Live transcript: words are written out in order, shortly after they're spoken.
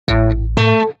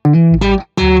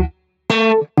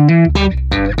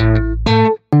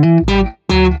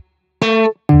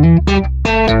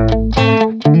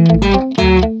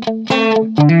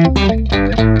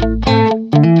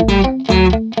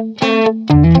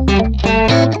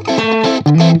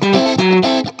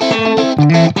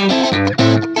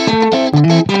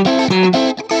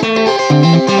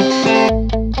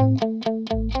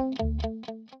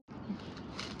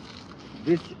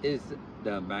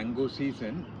mango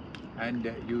season, and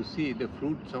you see the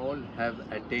fruits all have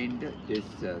attained this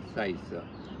size.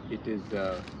 It is,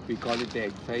 we call it the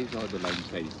egg size or the lime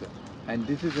size. And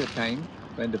this is a time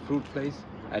when the fruit flies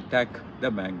attack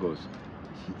the mangoes.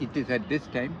 It is at this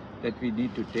time that we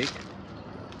need to take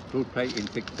fruit fly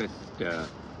insect pest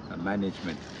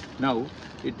management. Now,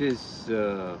 it is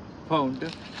found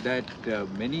that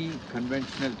many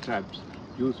conventional traps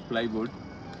use plywood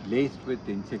laced with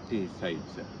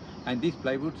insecticides, and these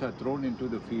plywoods are thrown into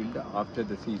the field after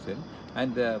the season,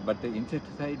 and but the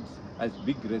insecticides as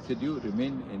big residue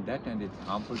remain in that, and it's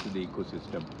harmful to the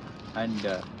ecosystem. And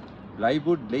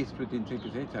plywood laced with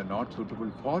insecticides are not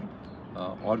suitable for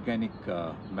organic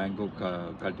mango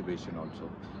cultivation also.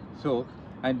 So,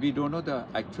 and we don't know the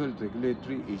actual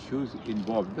regulatory issues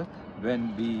involved when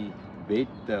we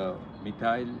bait the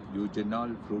methyl eugenol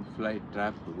fruit fly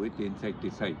trap with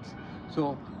insecticides. So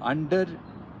under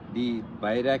the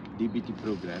BAIRAC DBT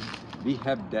program, we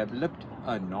have developed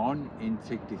a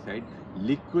non-insecticide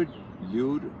liquid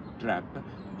lure trap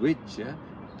which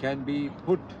can be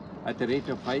put at the rate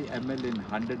of 5 ml in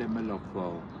 100 ml of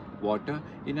water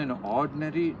in an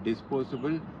ordinary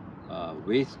disposable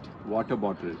waste water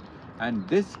bottle, and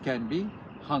this can be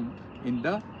hung in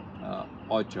the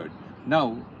orchard. Now,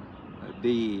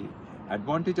 the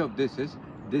advantage of this is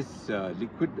this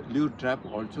liquid lure trap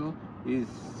also is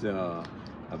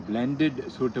blended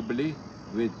suitably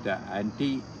with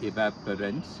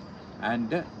anti-evaporants, and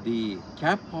the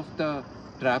cap of the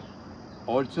trap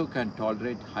also can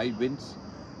tolerate high winds,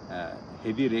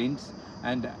 heavy rains,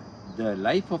 and the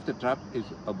life of the trap is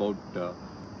about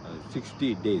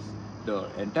 60 days. The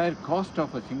entire cost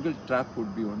of a single trap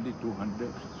would be only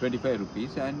 225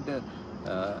 rupees, and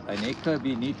an acre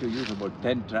we need to use about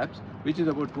 10 traps, which is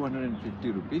about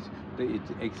 250 rupees.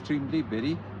 It's extremely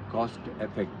very cost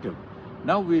effective.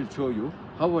 Now we'll show you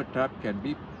how a trap can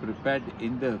be prepared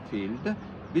in the field,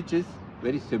 which is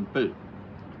very simple.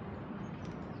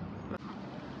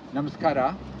 ನಮಸ್ಕಾರ,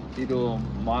 ಇದು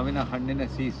ಮಾವಿನ ಹಣ್ಣಿನ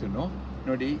season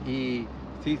ನೋಡಿ. ಈ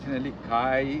ಸೀಸನಲ್ಲಿ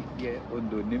ಕಾಯಿಗೆ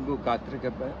ಒಂದು ನಿಂಬು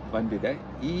ಗಾತ್ರಕ್ಕೆ ಬಂದಿದೆ.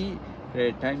 ಈ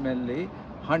ಟೈಮಲ್ಲಿ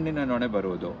ಹಣ್ಣಿನ ನೊಣ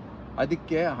ಬರೋದು.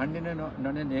 ಅದಕ್ಕೆ ಹಣ್ಣಿನ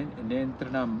ನೊಣ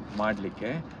ನಿಯಂತ್ರಣ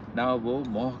ಮಾಡಲಿಕ್ಕೆ ನಾವು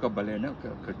ಮೋಹಕ ಬಲೆಯನ್ನು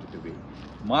ಕಟ್ಟುತ್ತೀವಿ.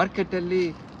 ಮಾರ್ಕೆಟಲ್ಲಿ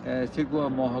ಸಿಗುವ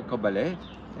ಮೋಹಕ ಬಲೆ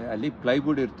ಅಲ್ಲಿ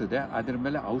ಪ್ಲೈವುಡ್ ಇರ್ತದೆ, ಅದ್ರ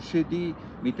ಮೇಲೆ ಔಷಧಿ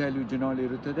ಮಿಥೈಲ್ ಯೂಜನಾಲ್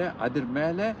ಇರುತ್ತದೆ, ಅದ್ರ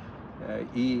ಮೇಲೆ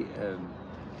ಈ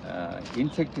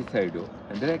ಇನ್ಸೆಕ್ಟಿಸೈಡು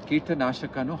ಅಂದರೆ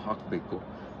ಕೀಟನಾಶಕನೂ ಹಾಕಬೇಕು.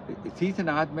 ಸೀಸನ್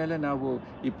ಆದಮೇಲೆ ನಾವು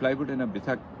ಈ ಪ್ಲೈವುಡನ್ನು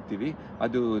ಬಿಸಾಕ್ತೀವಿ.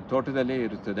 ಅದು ತೋಟದಲ್ಲೇ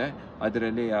ಇರುತ್ತದೆ,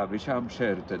 ಅದರಲ್ಲಿ ಆ ವಿಷಾಂಶ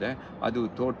ಇರ್ತದೆ. ಅದು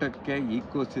ತೋಟಕ್ಕೆ,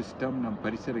 ಈಕೋಸಿಸ್ಟಮ್, ನಮ್ಮ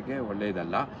ಪರಿಸರಕ್ಕೆ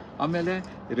ಒಳ್ಳೆಯದಲ್ಲ. ಆಮೇಲೆ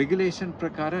ರೆಗ್ಯುಲೇಷನ್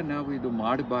ಪ್ರಕಾರ ನಾವು ಇದು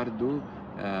ಮಾಡಬಾರ್ದು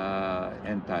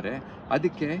ಅಂತಾರೆ.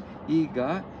 ಅದಕ್ಕೆ ಈಗ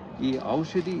ಈ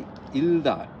ಔಷಧಿ ಇಲ್ದ,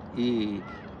 ಈ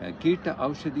ಕೀಟ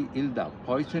ಔಷಧಿ ಇಲ್ದ,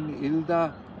 ಪಾಯ್ಸನ್ ಇಲ್ದ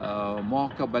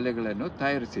ಮೋಹಕ ಬಲೆಗಳನ್ನು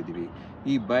ತಯಾರಿಸಿದ್ವಿ.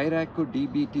 ಈ BAIRAC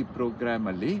DBT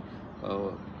ಪ್ರೋಗ್ರಾಮಲ್ಲಿ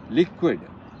ಲಿಕ್ವಿಡ್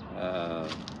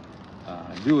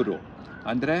ಲ್ಯೂರು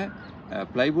ಅಂದರೆ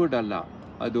ಪ್ಲೈವುಡ್ ಅಲ್ಲ,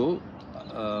 ಅದು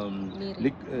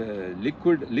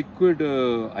ಲಿಕ್ವಿಡ್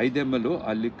 5 ml,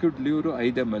 ಆ ಲಿಕ್ವಿಡ್ ಲ್ಯೂರು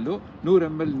 5 ml 100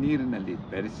 ml ನೀರಿನಲ್ಲಿ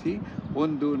ಬೆರೆಸಿ,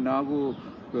 ಒಂದು ನಾವು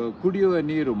ಕುಡಿಯುವ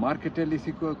ನೀರು, ಮಾರ್ಕೆಟಲ್ಲಿ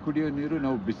ಸಿಕ್ಕುವ ಕುಡಿಯುವ ನೀರು,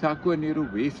 ನಾವು ಬಿಸಾಕುವ ನೀರು,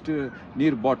 ವೇಸ್ಟ್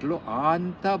ನೀರು ಬಾಟ್ಲು,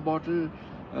 ಅಂಥ ಬಾಟಲಲ್ಲಿ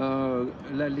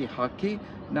ಹಾಕಿ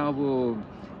ನಾವು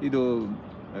ಇದು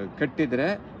ಕಟ್ಟಿದರೆ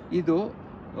ಇದು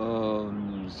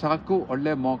ಸಾಕು,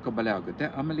 ಒಳ್ಳೆ ಮೋಹಕ ಬಲೆ ಆಗುತ್ತೆ.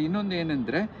 ಆಮೇಲೆ ಇನ್ನೊಂದು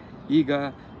ಏನಂದರೆ, ಈಗ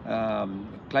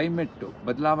ಕ್ಲೈಮೇಟ್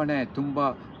ಬದಲಾವಣೆ ತುಂಬ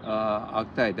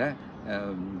ಆಗ್ತಾ ಇದೆ.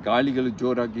 ಗಾಳಿಗಳು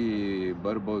ಜೋರಾಗಿ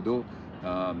ಬರ್ಬೋದು,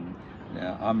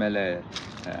 ಆಮೇಲೆ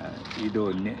ಇದು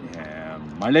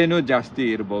ಮಳೆನೂ ಜಾಸ್ತಿ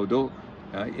ಇರ್ಬೋದು,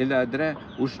 ಇಲ್ಲಾದರೆ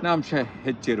ಉಷ್ಣಾಂಶ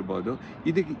ಹೆಚ್ಚಿರ್ಬೋದು.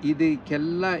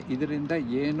 ಇದಕ್ಕೆಲ್ಲ ಇದರಿಂದ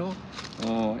ಏನು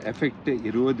ಎಫೆಕ್ಟ್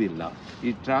ಇರುವುದಿಲ್ಲ. ಈ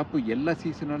ಟ್ರಾಪು ಎಲ್ಲ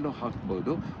ಸೀಸನಲ್ಲೂ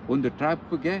ಹಾಕ್ಬೋದು. ಒಂದು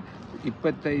ಟ್ರಾಪ್ಗೆ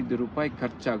 25 ರೂಪಾಯಿ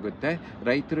ಖರ್ಚಾಗುತ್ತೆ.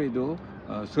 ರೈತರು ಇದು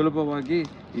ಸುಲಭವಾಗಿ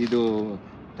ಇದು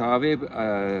ತಾವೇ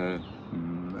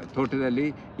ತೋಟದಲ್ಲಿ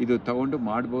ಇದು ತಗೊಂಡು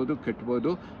ಮಾಡ್ಬೋದು,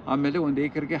 ಕಟ್ಬೋದು. ಆಮೇಲೆ ಒಂದು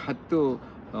ಏಕರ್ಗೆ 10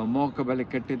 ಮೋಹಕ ಬಲೆ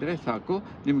ಕಟ್ಟಿದರೆ ಸಾಕು,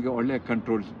 ನಿಮಗೆ ಒಳ್ಳೆಯ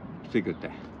ಕಂಟ್ರೋಲ್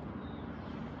ಸಿಗುತ್ತೆ.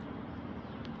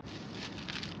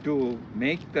 To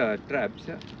make the traps,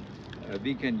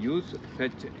 we can use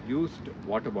such used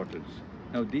water bottles.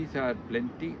 Now these are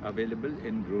plenty available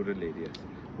in rural areas.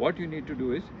 What you need to do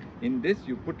is, in this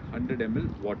you put 100 ml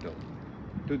water.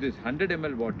 To this 100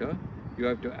 ml water, you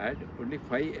have to add only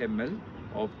 5 ml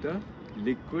of the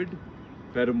liquid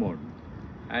pheromone.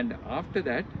 And after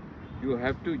that, you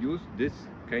have to use this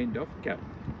kind of cap.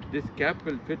 This cap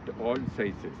will fit all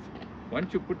sizes. Once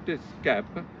you put this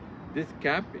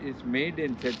cap is made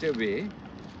in such a way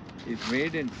is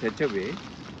made in such a way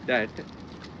that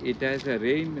it has a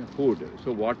rain hood,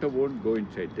 so water won't go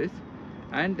inside this,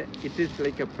 and it is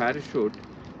like a parachute.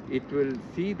 It will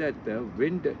see that the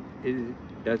wind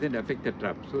doesn't affect the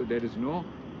trap, so there is no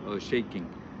shaking.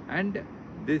 And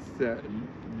this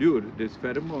lure, this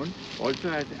pheromone, also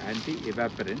has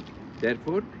anti-evaporant,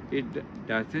 therefore it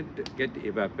doesn't get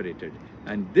evaporated.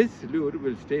 And this lure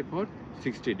will stay for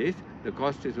 60 days. The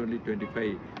cost is only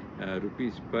 25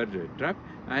 rupees per trap,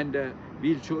 and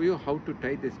we'll show you how to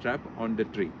tie this trap on the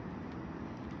tree.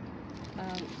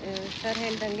 Sir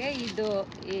ಹೇಳ್ದಂಗೆ ಇದು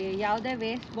ಯಾವುದೇ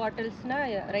waste ಬಾಟಲ್ಸ್ನ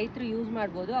ರೈತರು use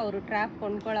ಮಾಡ್ಬೋದು. ಅವರು trap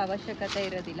ಕೊಂಡ್ಕೊಳ್ಳೋ ಅವಶ್ಯಕತೆ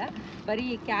ಇರೋದಿಲ್ಲ. ಬರೀ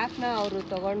ಈ ಕ್ಯಾಪ್ನ ಅವರು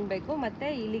ತೊಗೊಳ್ಬೇಕು. ಮತ್ತು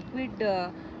ಈ ಲಿಕ್ವಿಡ್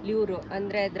ಲ್ಯೂರು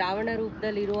ಅಂದರೆ ದ್ರಾವಣ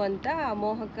ರೂಪದಲ್ಲಿರುವಂಥ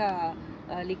ಮೋಹಕ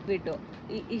ಲಿಕ್ವಿಡ್ಡು.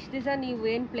 ಇಷ್ಟು ದಿವಸ ನೀವು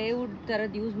ಏನು ಪ್ಲೇವುಡ್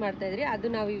ಥರದ್ದು ಯೂಸ್ ಮಾಡ್ತಾಯಿದ್ರಿ, ಅದು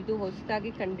ನಾವು ಇದು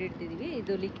ಹೊಸದಾಗಿ ಕಂಡುಹಿಡ್ತಿದ್ದೀವಿ.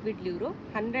 ಇದು ಲಿಕ್ವಿಡ್ ಲ್ಯೂರು.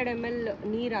 100 ml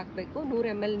ನೀರು ಹಾಕಬೇಕು,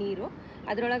 100 ml ನೀರು.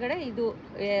 ಅದರೊಳಗಡೆ ಇದು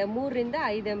 3 ರಿಂದ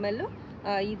 5 ml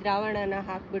ಈ ದ್ರಾವಣನ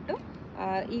ಹಾಕಿಬಿಟ್ಟು,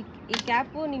 ಈ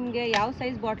ಕ್ಯಾಪು ನಿಮಗೆ ಯಾವ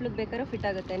ಸೈಜ್ ಬಾಟ್ಲಿಗೆ ಬೇಕಾದ್ರೂ ಫಿಟ್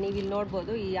ಆಗುತ್ತೆ. ನೀವು ಇಲ್ಲಿ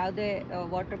ನೋಡ್ಬೋದು, ಈ ಯಾವುದೇ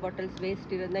ವಾಟರ್ ಬಾಟಲ್ಸ್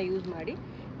ವೇಸ್ಟ್ ಇರೋದನ್ನ ಯೂಸ್ ಮಾಡಿ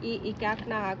ಈ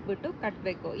ಕ್ಯಾಪ್ನ ಹಾಕ್ಬಿಟ್ಟು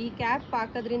ಕಟ್ಟಬೇಕು. ಈ ಕ್ಯಾಪ್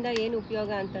ಹಾಕೋದ್ರಿಂದ ಏನು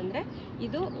ಉಪಯೋಗ ಅಂತಂದರೆ,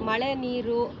 ಇದು ಮಳೆ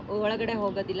ನೀರು ಒಳಗಡೆ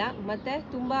ಹೋಗೋದಿಲ್ಲ, ಮತ್ತು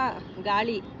ತುಂಬ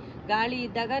ಗಾಳಿ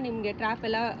ಇದ್ದಾಗ ನಿಮಗೆ ಟ್ರ್ಯಾಪ್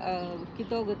ಎಲ್ಲ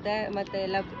ಕಿತ್ತೋಗುತ್ತೆ ಮತ್ತು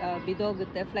ಎಲ್ಲ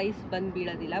ಬಿದ್ದೋಗುತ್ತೆ, ಫ್ಲೈಸ್ ಬಂದು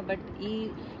ಬೀಳೋದಿಲ್ಲ. ಬಟ್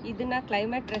ಇದನ್ನು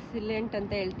ಕ್ಲೈಮೇಟ್ ರೆಸಿಲಿಯೆಂಟ್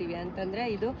ಅಂತ ಹೇಳ್ತೀವಿ. ಅಂತಂದರೆ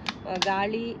ಇದು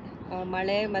ಗಾಳಿ,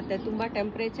 ಮಳೆ ಮತ್ತು ತುಂಬ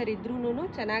ಟೆಂಪ್ರೇಚರ್ ಇದ್ರೂ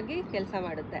ಚೆನ್ನಾಗಿ ಕೆಲಸ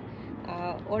ಮಾಡುತ್ತೆ.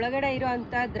 ಒಳಗಡೆ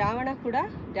ಇರೋವಂಥ ದ್ರಾವಣ ಕೂಡ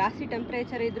ಜಾಸ್ತಿ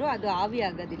ಟೆಂಪ್ರೇಚರ್ ಇದ್ದರೂ ಅದು ಆವಿ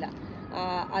ಆಗೋದಿಲ್ಲ,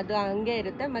 ಅದು ಹಂಗೆ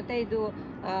ಇರುತ್ತೆ. ಮತ್ತು ಇದು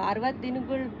 60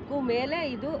 ದಿನಗಳಿಗೂ ಮೇಲೆ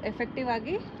ಇದು ಎಫೆಕ್ಟಿವ್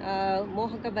ಆಗಿ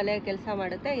ಮೋಹಕ ಬಲೆ ಕೆಲಸ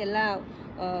ಮಾಡುತ್ತೆ. ಎಲ್ಲ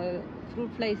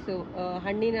ಫ್ರೂಟ್ ಫ್ಲೈಸು,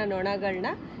 ಹಣ್ಣಿನ ನೊಣಗಳನ್ನ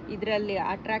ಇದರಲ್ಲಿ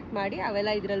ಅಟ್ರ್ಯಾಕ್ಟ್ ಮಾಡಿ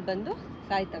ಅವೆಲ್ಲ ಇದರಲ್ಲಿ ಬಂದು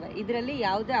ಸಾಯ್ತವೆ. ಇದರಲ್ಲಿ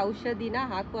ಯಾವುದೇ ಔಷಧಿನ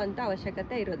ಹಾಕುವಂಥ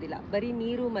ಅವಶ್ಯಕತೆ ಇರೋದಿಲ್ಲ, ಬರೀ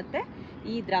ನೀರು ಮತ್ತು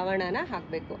ಈ ದ್ರಾವಣನ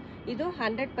ಹಾಕಬೇಕು. ಇದು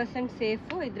 100%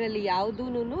 ಸೇಫು. ಇದರಲ್ಲಿ ಯಾವುದೂ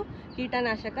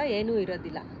ಕೀಟನಾಶಕ ಏನೂ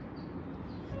ಇರೋದಿಲ್ಲ.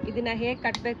 ಇದನ್ನು ಹೇಗೆ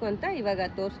ಕಟ್ಟಬೇಕು ಅಂತ ಇವಾಗ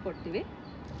ತೋರಿಸ್ಕೊಡ್ತೀವಿ.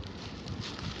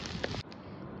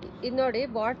 ಇದು ನೋಡಿ,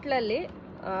 ಬಾಟ್ಲಲ್ಲಿ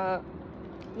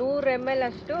 100 ml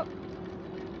ಅಷ್ಟು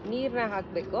ನೀರನ್ನ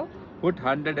ಹಾಕಬೇಕು. Put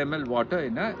 100 ml water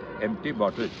in a empty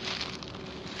bottle.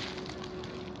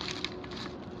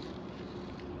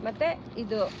 ಮತ್ತೆ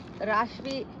ಇದು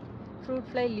ರಾಶ್ವಿ fruit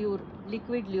fly lure,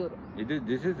 liquid lure.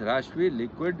 This is Rashvee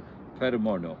liquid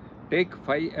pheromone. Take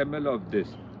 5 ml of this.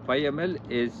 5 ml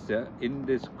is in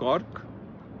this cork.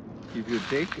 If you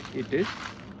take, it is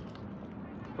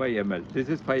 5 ml. This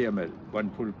is 5 ml, one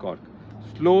full cork.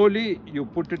 Slowly you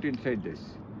put it inside this,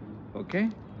 okay?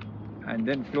 And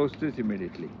then close this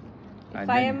immediately.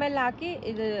 5 ml ಹಾಕಿ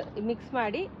ಇದು mix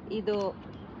ಮಾಡಿ, ಇದು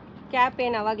cap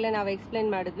ಏನು ಅವಾಗಲೇ ನಾವು explain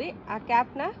ಮಾಡಿದ್ವಿ, ಆ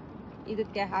ಕ್ಯಾಪ್ನ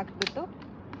ಇದಕ್ಕೆ ಹಾಕ್ಬಿಟ್ಟು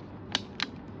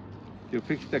you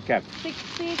fix the cap. 6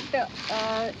 feet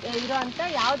ಇರೋಂಥ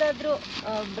ಯಾವುದಾದ್ರೂ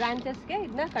ಬ್ರಾಂಚಸ್ಗೆ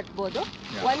ಇದನ್ನ ಕಟ್ಬೋದು.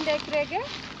 1 ಎಕರೆಗೆ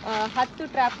 10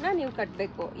 ಟ್ರ್ಯಾಪ್ನ ನೀವು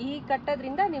ಕಟ್ಟಬೇಕು. ಈ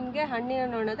ಕಟ್ಟೋದ್ರಿಂದ ನಿಮಗೆ ಹಣ್ಣಿನ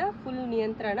ನೊಣದ ಫುಲ್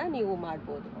ನಿಯಂತ್ರಣ ನೀವು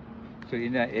ಮಾಡ್ಬೋದು. So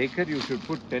in an acre you should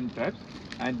put 10 traps,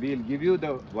 and we will give you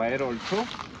the wire also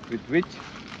with which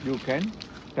you can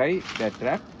tie the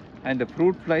trap, and the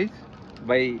fruit flies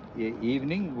by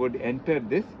evening would enter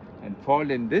this and fall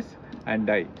in this and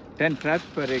die. 10 traps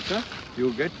per acre, you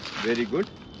get very good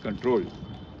control.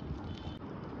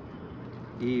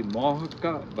 ಈ ಮೋಹಕ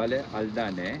ಬಲೆ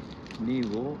ಅಲ್ದಾನೆ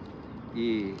ನೀವು ಈ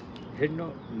ಹೆಣ್ಣು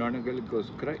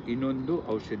ನೊಣಗಳಿಗೋಸ್ಕರ ಇನ್ನೊಂದು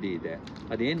ಔಷಧಿ ಇದೆ.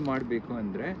 ಅದೇನು ಮಾಡಬೇಕು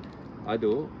ಅಂದರೆ,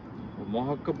 ಅದು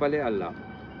ಮೋಹಕ ಬಲೆ ಅಲ್ಲ,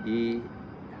 ಈ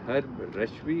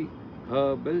ರಶ್ವಿ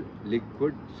ಹರ್ಬಲ್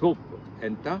ಲಿಕ್ವಿಡ್ ಸೋಪ್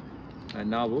ಅಂತ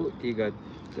ನಾವು ಈಗ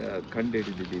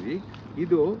ಕಂಡುಹಿಡಿದಿದ್ದೀವಿ.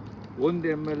 ಇದು 1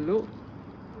 ml,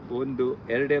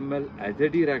 2 ml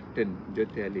ಅಜಡಿರಾಕ್ಟಿನ್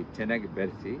ಜೊತೆಯಲ್ಲಿ ಚೆನ್ನಾಗಿ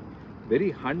ಬೆರೆಸಿ ಬರೀ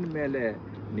ಹಣ್ಣು ಮೇಲೆ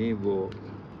ನೀವು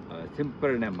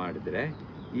ಸಿಂಪರಣೆ ಮಾಡಿದ್ರೆ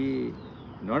ಈ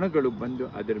ನೊಣಗಳು ಬಂದು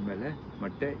ಅದರ ಮೇಲೆ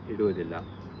ಮೊಟ್ಟೆ ಇಡುವುದಿಲ್ಲ.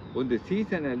 ಒಂದು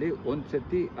ಸೀಸನಲ್ಲಿ 1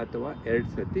 ಸತಿ ಅಥವಾ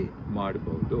 2 ಸತಿ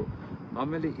ಮಾಡ್ಬೋದು.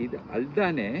 ಆಮೇಲೆ ಇದು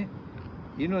ಅಲ್ದಾನೆ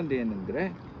ಇನ್ನೊಂದು ಏನಂದರೆ,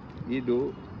 ಇದು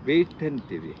ವೇಟ್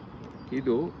ಅಂತೀವಿ.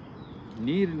 ಇದು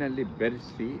ನೀರಿನಲ್ಲಿ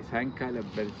ಬೆರೆಸಿ ಸಾಯಂಕಾಲ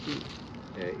ಬೆರೆಸಿ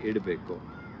ಇಡಬೇಕು.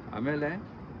 ಆಮೇಲೆ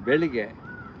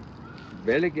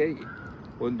ಬೆಳಗ್ಗೆ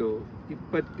ಒಂದು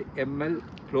 20 ml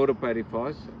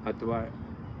ಕ್ಲೋರೋಪೈರಿಫಾಸ್ ಅಥವಾ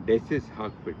ಡೆಸಿಸ್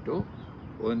ಹಾಕಿಬಿಟ್ಟು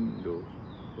ಒಂದು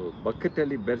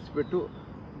ಬಕೆಟಲ್ಲಿ ಬೆರೆಸ್ಬಿಟ್ಟು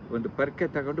ಒಂದು ಪರ್ಕೆ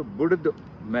ತಗೊಂಡು ಬುಡದ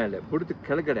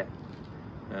ಕೆಳಗಡೆ,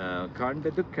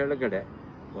 ಕಾಂಡದ ಕೆಳಗಡೆ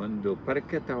ಒಂದು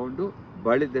ಪರಕೆ ತಗೊಂಡು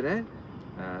ಬಳಿದರೆ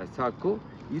ಸಾಕು.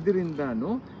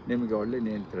 ಇದರಿಂದನೂ ನಿಮಗೆ ಒಳ್ಳೆ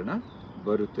ನಿಯಂತ್ರಣ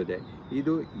ಬರುತ್ತದೆ.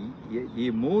 ಇದು ಈ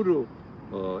 3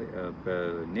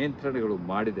 ನಿಯಂತ್ರಣಗಳು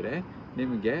ಮಾಡಿದರೆ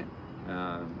ನಿಮಗೆ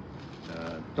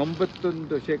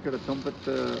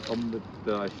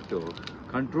 %99 ಅಷ್ಟು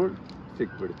control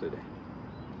ಸಿಕ್ಬಿಡ್ತದೆ.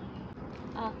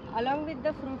 Along with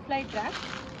the fruit fly trap,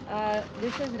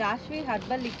 this is Rashvee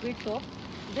herbal liquid soap.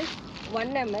 This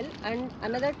 1 ml and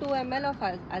another 2 ml of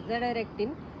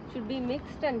azadirachtin should be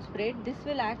mixed and sprayed. This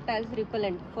will act as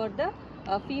repellent for the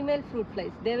female fruit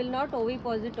flies. They will not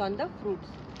oviposit on the fruits.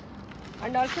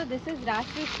 And also this is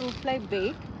Rashvee fruit fly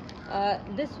bait.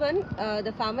 This one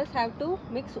the farmers have to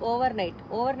mix overnight.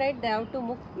 Overnight they have to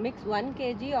mix 1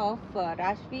 kg of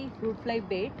Rashvee fruit fly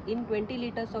bait in 20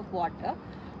 liters of water.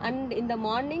 And in the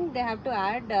morning they have to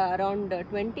add around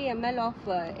 20 ml of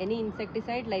any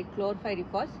insecticide like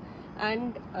chlorpyrifos and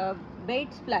bait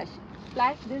splash.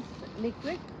 Splash this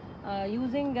liquid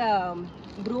using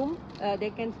broom.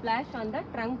 They can splash on the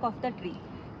trunk of the tree.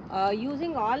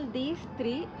 Using all these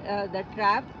three, the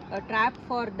trap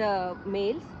for the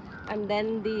males, and then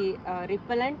the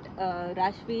repellent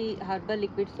Rashvee herbal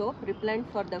liquid soap, repellent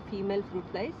for the female fruit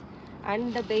flies, and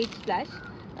the bait splash.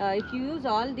 If you use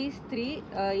all these three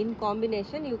in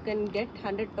combination, you can get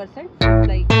 100% fruit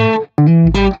fly.